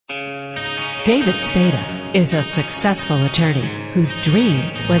David Spada is a successful attorney whose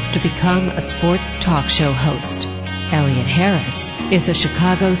dream was to become a sports talk show host. Elliot Harris is a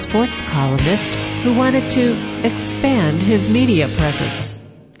Chicago sports columnist who wanted to expand his media presence.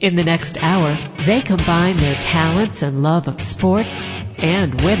 In the next hour, they combine their talents and love of sports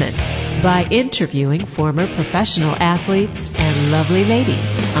and women by interviewing former professional athletes and lovely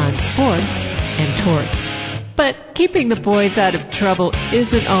ladies on sports and torts. But keeping the boys out of trouble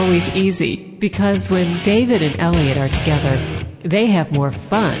isn't always easy, because when David and Elliot are together, they have more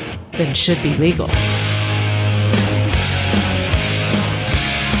fun than should be legal.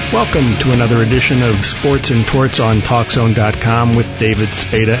 Welcome to another edition of Sports and Torts on TalkZone.com with David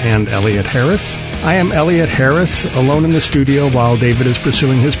Spada and Elliot Harris. I am Elliot Harris, alone in the studio while David is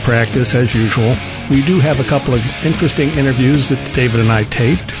pursuing his practice as usual. We do have a couple of interesting interviews that David and I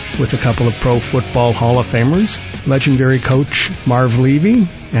taped with a couple of Pro Football Hall of Famers, legendary coach Marv Levy,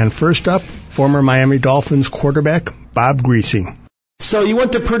 and first up, former Miami Dolphins quarterback Bob Griese. So you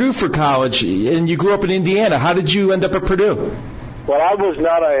went to Purdue for college, and you grew up in Indiana. How did you end up at Purdue? Well, I was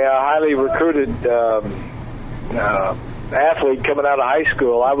not a highly recruited athlete coming out of high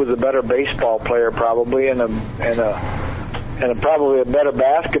school. I was a better baseball player probably, and probably a better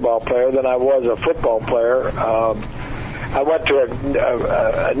basketball player than I was a football player. I went to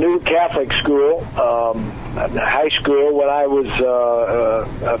a new Catholic school, high school, when I was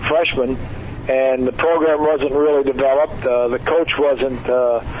a freshman, and the program wasn't really developed. The coach wasn't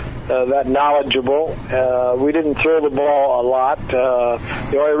that knowledgeable. We didn't throw the ball a lot.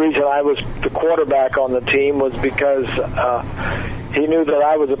 The only reason I was the quarterback on the team was because he knew that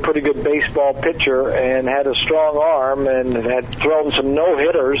I was a pretty good baseball pitcher and had a strong arm and had thrown some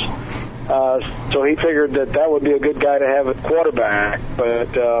no-hitters. So he figured that would be a good guy to have at quarterback. But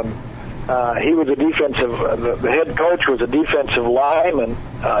he was a the head coach was a defensive lineman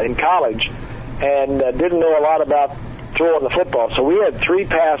in college and didn't know a lot about throwing the football. So we had three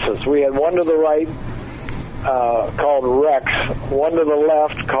passes. We had one to the right called Rex, one to the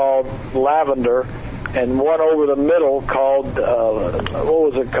left called Lavender, and one over the middle called,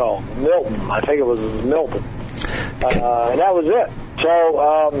 what was it called? Milton. I think it was Milton. And that was it. So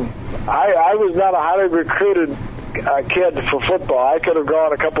I was not a highly recruited kid for football. I could have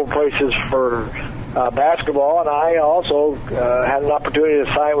gone a couple places for basketball, and I also had an opportunity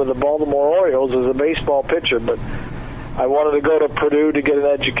to sign with the Baltimore Orioles as a baseball pitcher, but I wanted to go to Purdue to get an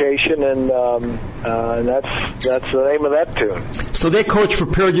education, and that's the name of that tune. So they coach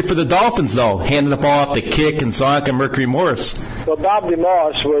prepared you for the Dolphins, though, handing the ball off to Kick and Zonk and Mercury Morris. Well, Bob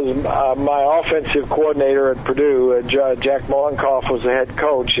DeMoss was my offensive coordinator at Purdue. Jack Molenkoff was the head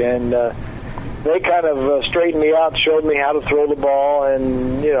coach, and they kind of straightened me out, showed me how to throw the ball,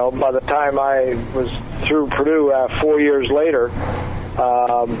 and, you know, by the time I was through Purdue 4 years later,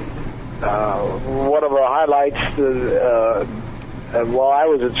 one of the highlights while I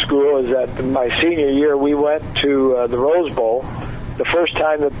was at school is that my senior year we went to the Rose Bowl, the first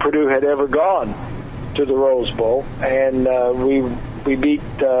time that Purdue had ever gone to the Rose Bowl, and we beat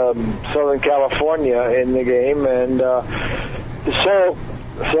Southern California in the game, and so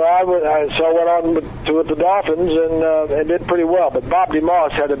I went on with the Dolphins and did pretty well. But Bob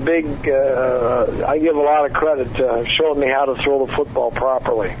DeMoss had a big, I give a lot of credit to showing me how to throw the football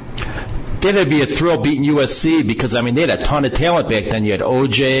properly. Then it'd be a thrill beating USC because, I mean, they had a ton of talent back then. You had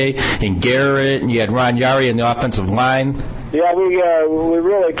OJ and Garrett, and you had Ron Yari in the offensive line. Yeah, we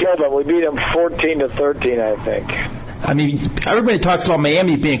really killed them. We beat them 14-13, I think. I mean, everybody talks about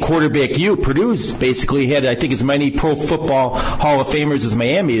Miami being quarterback you. Purdue's basically had, I think, as many Pro Football Hall of Famers as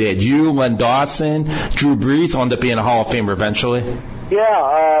Miami. They had you, Len Dawson, Drew Brees, wound up being a Hall of Famer eventually. Yeah,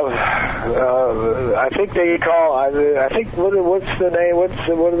 I think they call. I think what's the name? What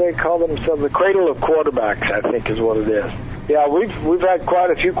do they call themselves? The cradle of quarterbacks, I think, is what it is. Yeah, we've had quite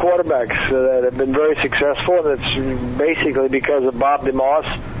a few quarterbacks that have been very successful, and it's basically because of Bob DeMoss.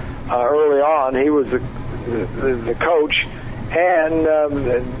 Early on, he was the coach, and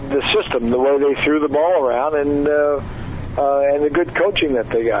the system, the way they threw the ball around, and the good coaching that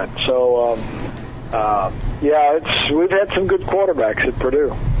they got. So. We've had some good quarterbacks at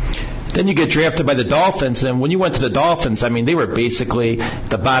Purdue. Then you get drafted by the Dolphins, and when you went to the Dolphins, I mean, they were basically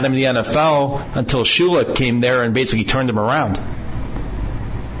the bottom of the NFL until Shula came there and basically turned them around.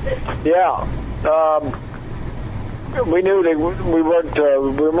 Yeah. We knew we weren't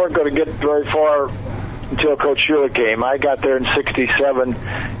going to get very far until Coach Shula came. I got there in '67.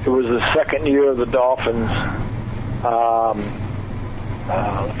 It was the second year of the Dolphins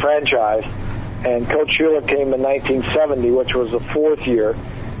franchise. And Coach Shula came in 1970, which was the fourth year.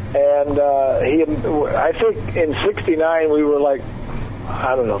 And I think in '69 we were like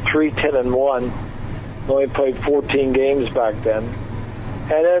 3-10-1. Only played 14 games back then.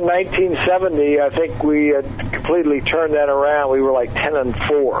 And in 1970, I think we had completely turned that around. We were like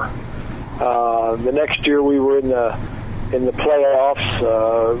 10-4. The next year we were in the playoffs,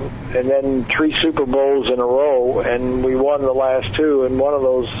 and then 3 Super Bowls in a row, and we won the last 2. And one of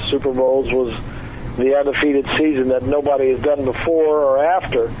those Super Bowls was the undefeated season that nobody has done before or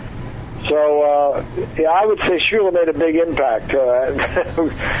after. So, I would say Shula made a big impact.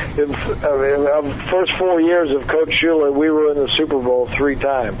 In the first 4 years of Coach Shula, we were in the Super Bowl 3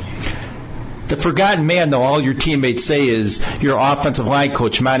 times. The forgotten man, though, all your teammates say is your offensive line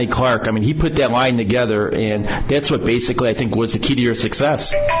coach, Monty Clark. I mean, he put that line together, and that's what basically I think was the key to your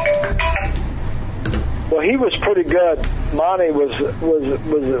success. Well, he was pretty good. Monty was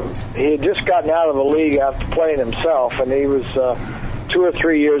he had just gotten out of the league after playing himself, and he was 2 or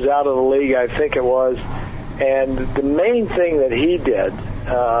 3 years out of the league, I think it was. And the main thing that he did,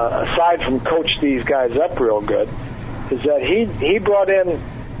 aside from coach these guys up real good, is that he brought in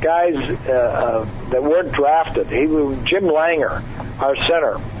guys that weren't drafted. Jim Langer, our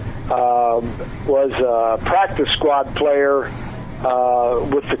center, was a practice squad player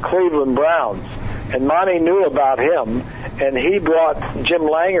with the Cleveland Browns. And Monty knew about him, and he brought Jim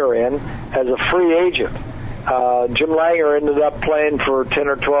Langer in as a free agent. Jim Langer ended up playing for 10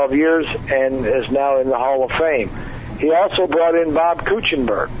 or 12 years and is now in the Hall of Fame. He also brought in Bob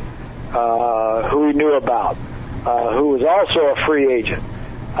Kuechenberg, who he knew about, who was also a free agent,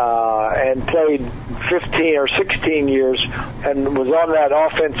 and played 15 or 16 years and was on that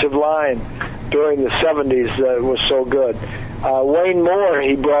offensive line during the 70s that was so good. Wayne Moore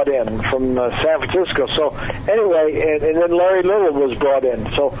he brought in from San Francisco. So anyway, and then Larry Little was brought in.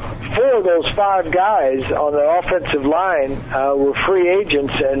 So 4 of those 5 guys on the offensive line were free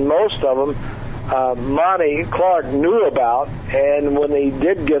agents, and most of them Monty Clark knew about. And when he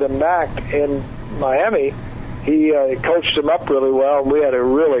did get them back in Miami, he coached them up really well, and we had a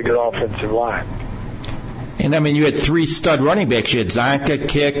really good offensive line. And, I mean, you had 3 stud running backs. You had Zonka,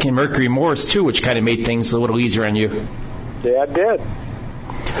 Kick, and Mercury Morris, too, which kind of made things a little easier on you. Yeah, it did.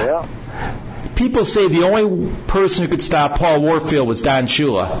 Yeah. People say the only person who could stop Paul Warfield was Don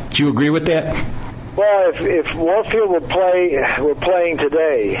Shula. Do you agree with that? Well, if Warfield were playing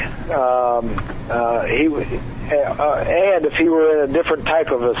today, and if he were in a different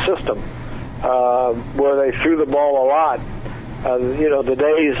type of a system where they threw the ball a lot,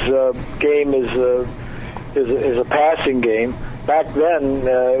 today's game is a passing game. Back then,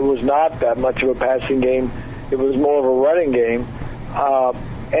 it was not that much of a passing game. It was more of a running game.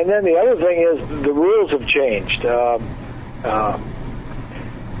 And then the other thing is the rules have changed.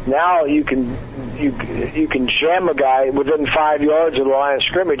 Now you can jam a guy within 5 yards of the line of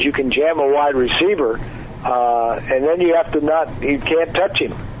scrimmage. You can jam a wide receiver, and then you can't touch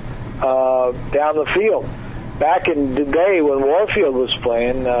him down the field. Back in the day when Warfield was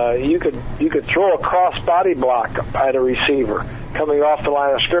playing, you could throw a cross body block at a receiver coming off the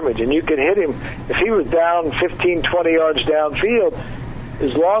line of scrimmage, and you could hit him if he was down 15, 20 yards downfield.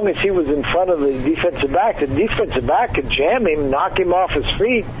 As long as he was in front of the defensive back could jam him, knock him off his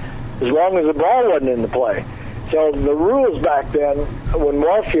feet, as long as the ball wasn't in the play. So the rules back then, when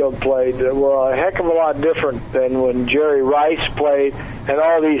Warfield played, were a heck of a lot different than when Jerry Rice played and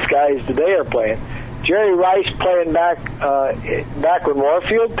all these guys today are playing. Jerry Rice playing back when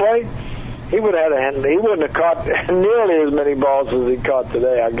Warfield played, he wouldn't have caught nearly as many balls as he caught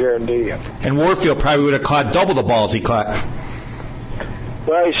today, I guarantee you. And Warfield probably would have caught double the balls he caught.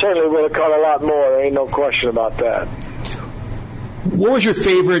 Well, he certainly would have caught a lot more. There ain't no question about that. What was your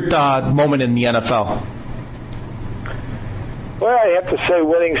favorite moment in the NFL? Well, I have to say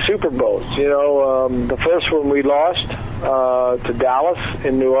winning Super Bowls. The first one we lost to Dallas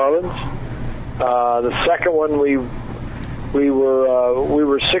in New Orleans. The second one we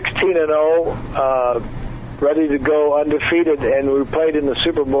were 16-0, ready to go undefeated, and we played in the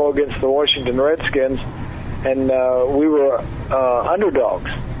Super Bowl against the Washington Redskins, and we were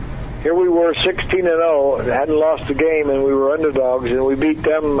underdogs. Here we were 16-0, hadn't lost a game, and we were underdogs, and we beat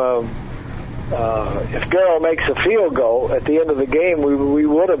them. If Garrow makes a field goal at the end of the game, we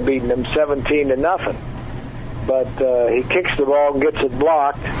would have beaten them 17-0. But he kicks the ball and gets it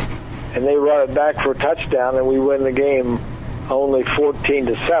blocked, and they run it back for a touchdown, and we win the game only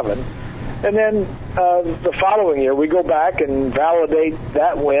 14-7. And then the following year, we go back and validate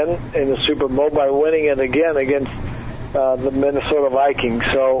that win in the Super Bowl by winning it again against the Minnesota Vikings.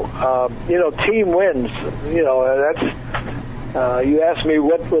 So, team wins. That's. You asked me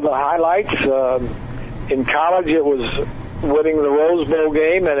what were the highlights. In college, it was winning the Rose Bowl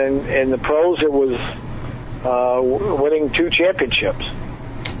game, and in the pros, it was winning 2 championships.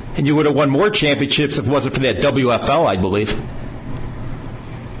 And you would have won more championships if it wasn't for that WFL, I believe.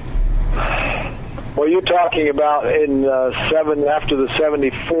 Well, you're talking about in after the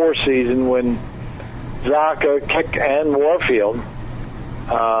 74 season when Zaka, Kick, and Warfield,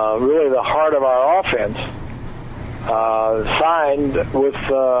 really the heart of our offense, signed with,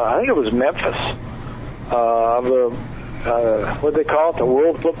 I think it was Memphis, of the, what they call it, the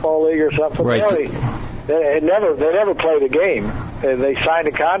World Football League or something. Right. They never played a game. They signed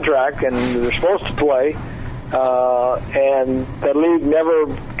a contract, and they're supposed to play, and the league never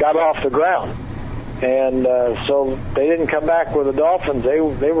got off the ground. And so they didn't come back with the Dolphins. They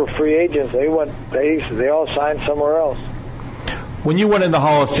were free agents. They all signed somewhere else. When you went in the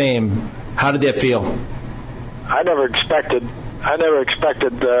Hall of Fame, how did that feel? I never expected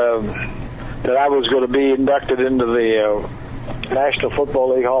that I was going to be inducted into the National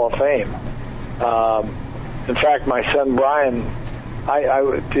Football League Hall of Fame. In fact, my son Brian,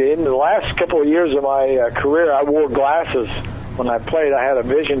 in the last couple of years of my career, I wore glasses when I played. I had a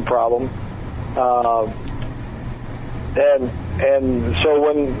vision problem. And so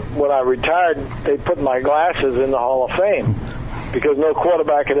when I retired, they put my glasses in the Hall of Fame because no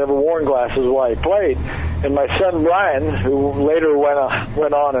quarterback had ever worn glasses while he played. And my son Brian, who later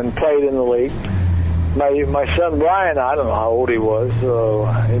went on and played in the league, my son Brian, I don't know how old he was.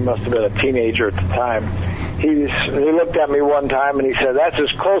 He must have been a teenager at the time. He looked at me one time and he said, "That's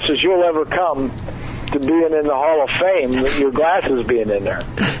as close as you'll ever come to being in the Hall of Fame, with your glasses being in there."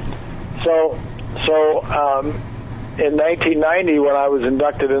 So in 1990, when I was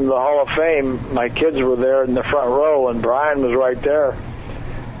inducted into the Hall of Fame, my kids were there in the front row, and Brian was right there.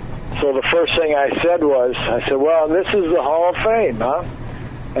 So the first thing I said, "Well, this is the Hall of Fame, huh?"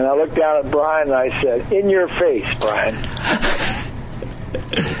 And I looked down at Brian and I said, "In your face, Brian."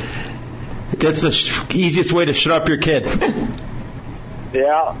 That's the easiest way to shut up your kid.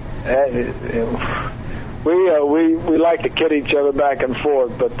 Yeah. We like to kid each other back and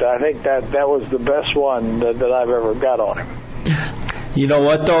forth, but I think that was the best one that I've ever got on him. You know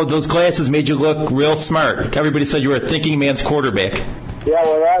what, though? Those glasses made you look real smart. Everybody said you were a thinking man's quarterback. Yeah,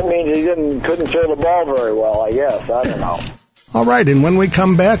 well, that means he couldn't throw the ball very well, I guess. I don't know. All right, and when we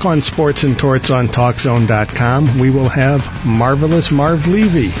come back on Sports and Torts on TalkZone.com, we will have Marvelous Marv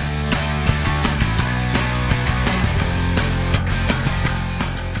Levy.